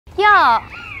哟，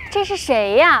这是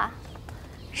谁呀？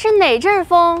是哪阵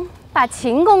风把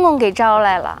秦公公给招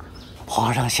来了？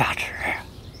皇上下旨，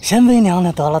贤妃娘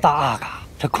娘得了大阿嘎，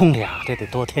这宫里啊，这得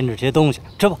多添置些东西。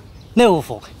这不，内务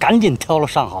府赶紧挑了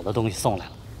上好的东西送来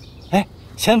了。哎，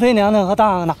贤妃娘娘和大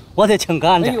阿嘎呢，我得请个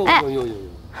安去。哎，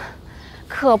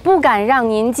可不敢让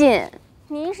您进。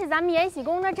您是咱们延禧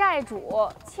宫的债主，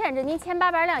欠着您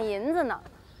1800两银子呢，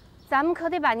咱们可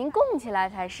得把您供起来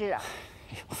才是啊。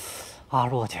哎呦，阿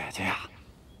若姐姐呀，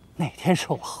那天是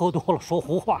我喝多了说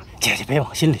胡话，姐姐别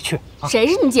往心里去啊。谁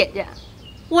是你姐姐？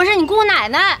我是你姑奶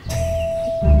奶，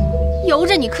由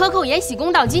着你克扣延禧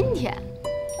宫到今天，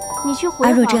你去回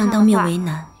阿若这样当面为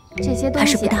难，这些东西还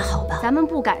是不大好吧？咱们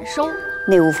不敢收。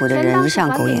内务府的人一向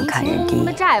狗眼看人低，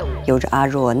由着阿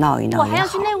若闹一闹也好。我还要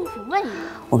去内务府问一问，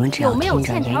我们只要听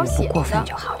着言语不过分的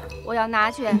就好了。我要拿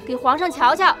去给皇上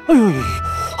瞧瞧。哎呦，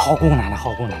好姑奶奶，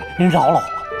好姑奶奶，您饶了我，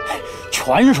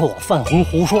全是我犯浑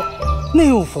胡说。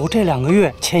内务府这2个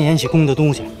月欠延禧宫的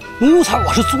东西，奴才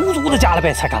我是足足的加了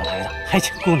倍才赶来的，还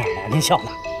请姑奶奶您笑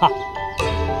纳啊。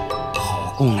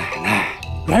好姑奶奶，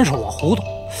原是我糊涂。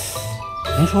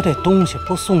您说这东西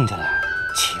不送进来，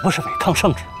岂不是违抗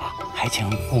圣旨吗？还请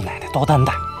姑奶奶多担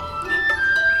待。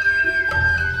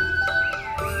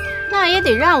那也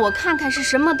得让我看看是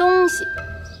什么东西，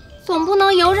总不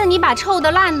能由着你把臭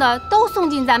的烂的都送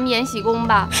进咱们延禧宫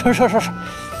吧？是，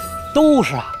都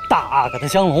是啊，大阿哥的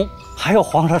香笼，还有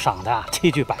皇上赏的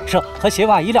器具摆设和鞋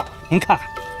袜衣料，您看看，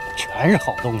全是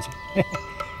好东西。嘿嘿。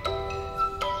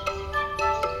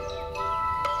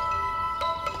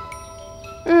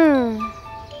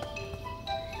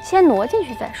先挪进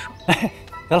去再说。哎，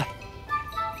得嘞，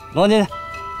挪进去。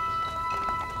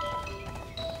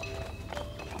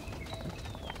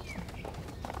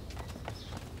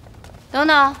等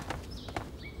等，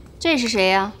这是谁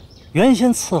呀？原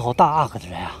先伺候大阿哥的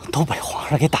人啊，都被皇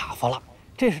上给打发了。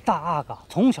这是大阿哥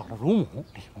从小的乳母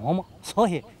李嬷嬷，所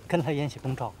以跟来延禧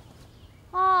宫照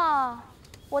顾。哦，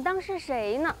我当是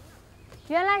谁呢？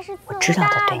原来是伺候大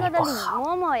阿哥的李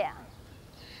嬷嬷呀。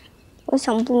我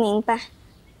想不明白，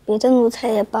别的奴才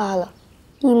也罢了，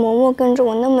李嬷嬷跟着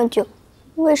我那么久，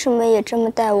为什么也这么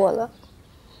待我了？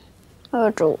饿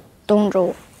着我，冻着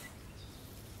我。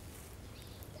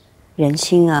人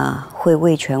心啊，会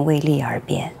为权为利而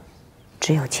变，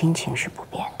只有亲情是不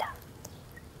变的。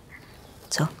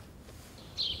走。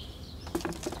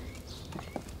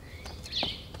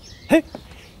嘿，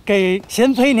给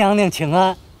贤妃娘娘请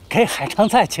安，给海棠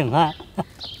菜请安。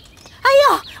哎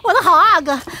呦，我的好阿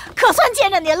哥，可算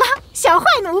见着您了，想坏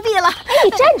奴婢了。哎，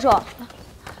你站住！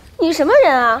你什么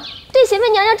人啊？对贤妃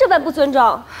娘娘这般不尊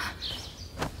重。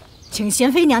请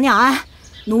贤妃娘娘安，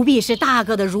奴婢是大阿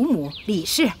哥的乳母李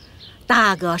氏，大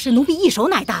阿哥是奴婢一手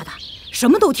奶大的，什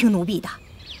么都听奴婢的。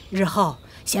日后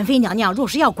贤妃娘娘若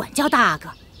是要管教大阿哥，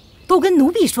都跟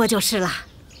奴婢说就是了。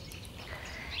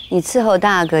你伺候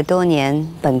大阿哥多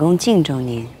年，本宫敬重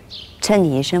您，称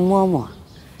你一声嬷嬷。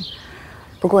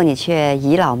不过你却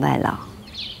倚老卖老。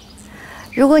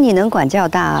如果你能管教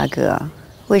大阿哥，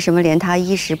为什么连他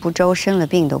衣食不周、生了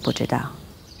病都不知道？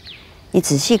你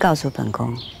仔细告诉本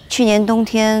宫，去年冬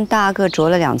天大阿哥着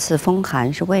了2次风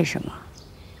寒是为什么？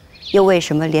又为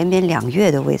什么连绵2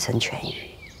月都未曾痊愈？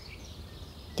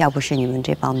要不是你们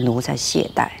这帮奴才懈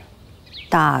怠，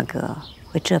大阿哥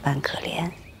会这般可怜？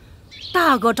大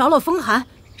阿哥着了风寒，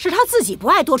是他自己不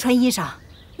爱多穿衣裳，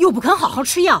又不肯好好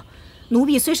吃药。奴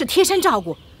婢虽是贴身照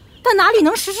顾，但哪里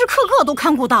能时时刻刻都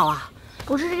看顾到啊？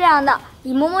不是这样的，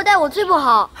李嬷嬷待我最不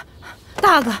好。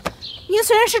大阿哥，您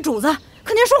虽然是主子，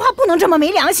可您说话不能这么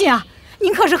没良心啊！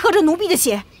您可是喝着奴婢的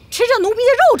血，吃着奴婢的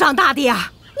肉长大的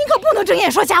呀！您可不能睁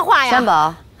眼说瞎话呀！三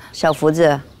宝，小福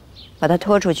子，把他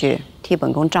拖出去，替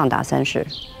本宫杖打3式。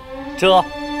这，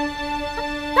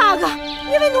大阿哥，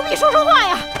您为奴婢说说话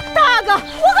呀！大阿哥，我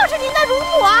可是您的乳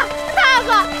母啊！大阿哥，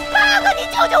大阿哥，您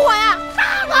救救我呀！大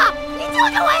阿哥，您救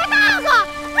救我呀！大阿哥，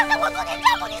看在我做您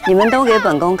丈夫您的……你们都给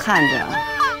本宫看着，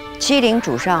欺凌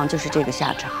主上就是这个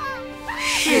下场。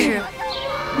是。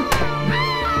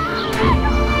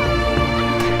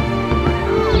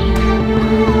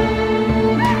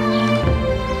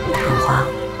本皇，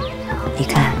你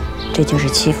看，这就是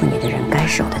欺负你的人该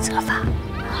受的责罚。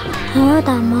还要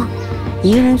打吗？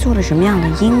一个人做了什么样的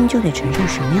因，就得承受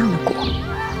什么样的果。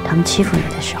他们欺负你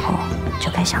的时候，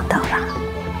就该想到了。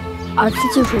儿子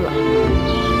记住了。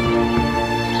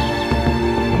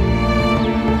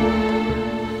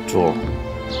主，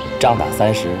仗打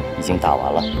30已经打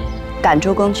完了，赶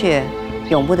出宫去，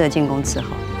永不得进宫伺候。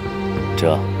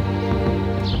这，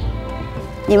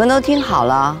你们都听好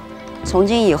了，从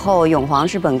今以后，永皇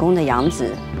是本宫的养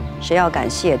子，谁要敢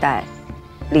懈怠，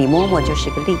李嬷嬷就是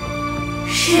个例。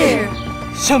是。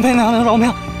贤妃娘娘饶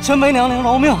命！贤妃娘娘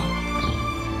饶命！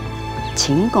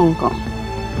秦公公，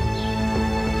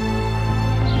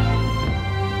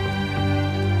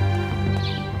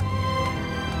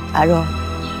阿若，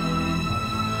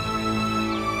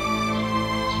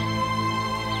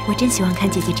我真喜欢看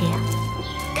姐姐这样，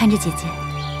看着姐姐，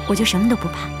我就什么都不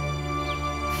怕。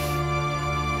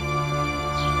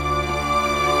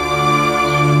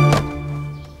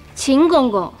秦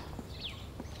公公，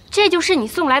这就是你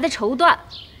送来的绸缎，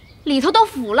里头都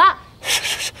腐了。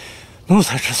是，奴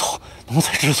才知错，奴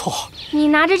才知错。你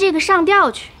拿着这个上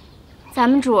吊去，咱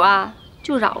们主啊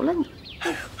就饶了你。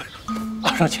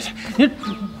阿若姐姐，您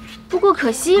不过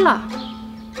可惜了，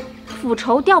腐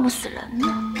绸吊不死人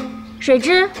呢。水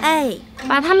之，哎，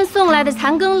把他们送来的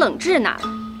残羹冷炙拿来，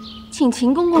请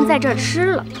秦公公在这儿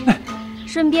吃了，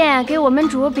顺便给我们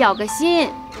主表个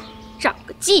心，长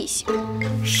个记性。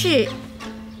是。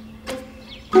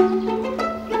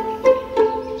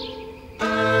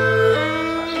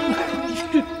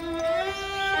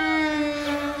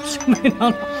贤妃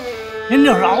娘娘，您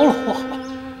就饶了我吧，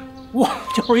我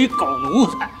就是一狗奴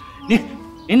才，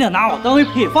您就拿我当一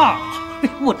配饭吧。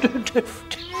我这，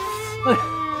哎。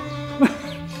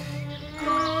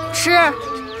吃，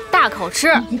大口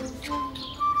吃。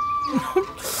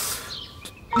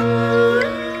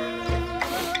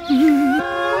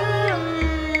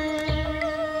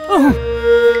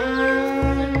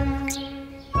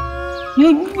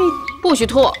不许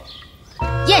吐，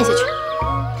咽下去。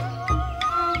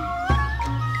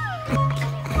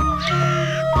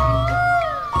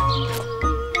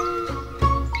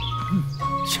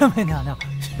贤妃娘娘，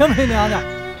贤妃娘娘，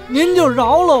您就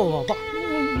饶了我吧。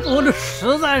我这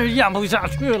实在是咽不下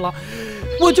去了，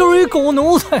我就是一狗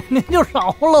奴才，您就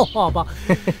饶了我吧，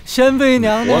贤妃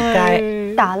娘娘。活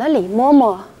该！打了李嬷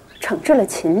嬷，惩治了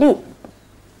秦丽，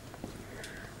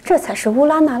这才是乌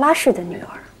拉那拉氏的女儿，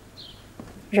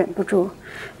忍不住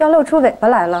要露出尾巴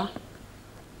来了。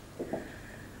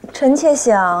臣妾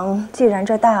想，既然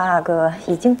这大阿哥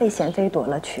已经被贤妃夺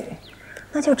了去，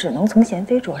那就只能从贤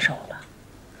妃着手了。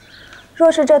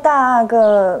若是这大阿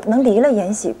哥能离了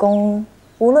延禧宫，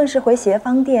无论是回协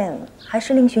芳殿，还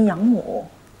是另寻养母，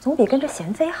总比跟着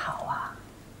贤妃好啊。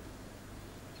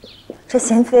这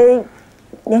贤妃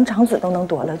连长子都能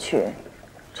夺了去，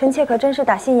臣妾可真是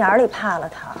打心眼里怕了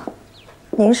她。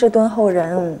您是敦厚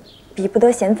人，比不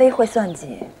得贤妃会算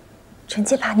计，臣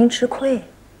妾怕您吃亏。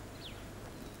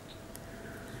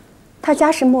她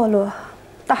家世没落，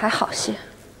倒还好些。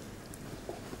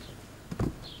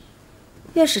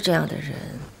越是这样的人，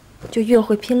就越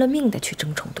会拼了命的去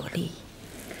争宠夺利益。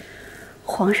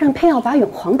皇上偏要把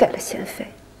永璜给了贤妃，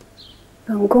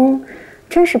本宫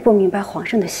真是不明白皇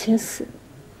上的心思。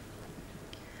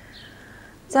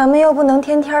咱们又不能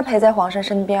天天陪在皇上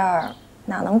身边，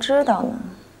哪能知道呢？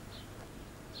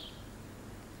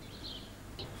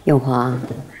永璜，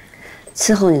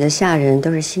伺候你的下人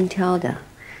都是新挑的，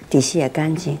底细也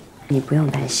干净，你不用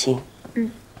担心。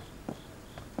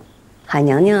海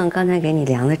娘娘刚才给你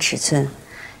量了尺寸，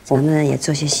我们也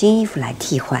做些新衣服来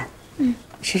替换。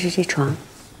试试这床，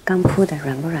刚铺的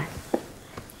软不软？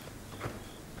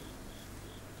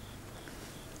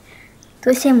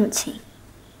多谢母亲。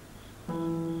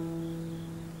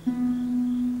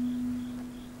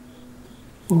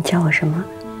你叫我什么？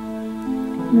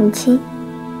母亲。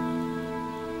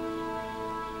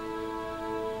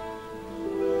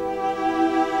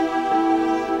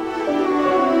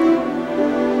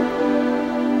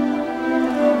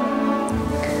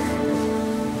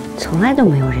从来都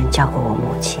没有人叫过我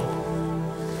母亲。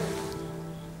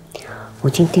母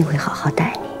亲定会好好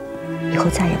待你，以后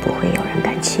再也不会有人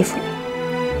敢欺负你，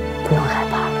不用害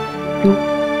怕了。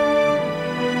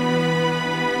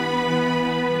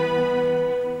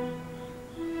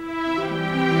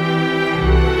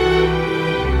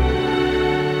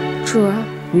主儿，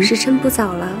时辰不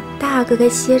早了，大阿哥该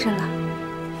歇着了。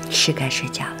是该睡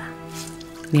觉了，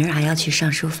明儿还要去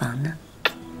上书房呢。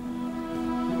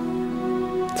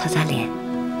擦擦脸。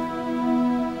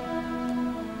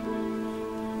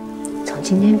从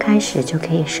今天开始就可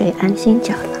以睡安心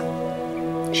觉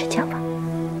了，睡觉吧，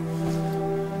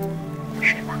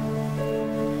睡吧，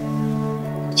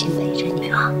母亲陪着你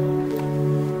啊。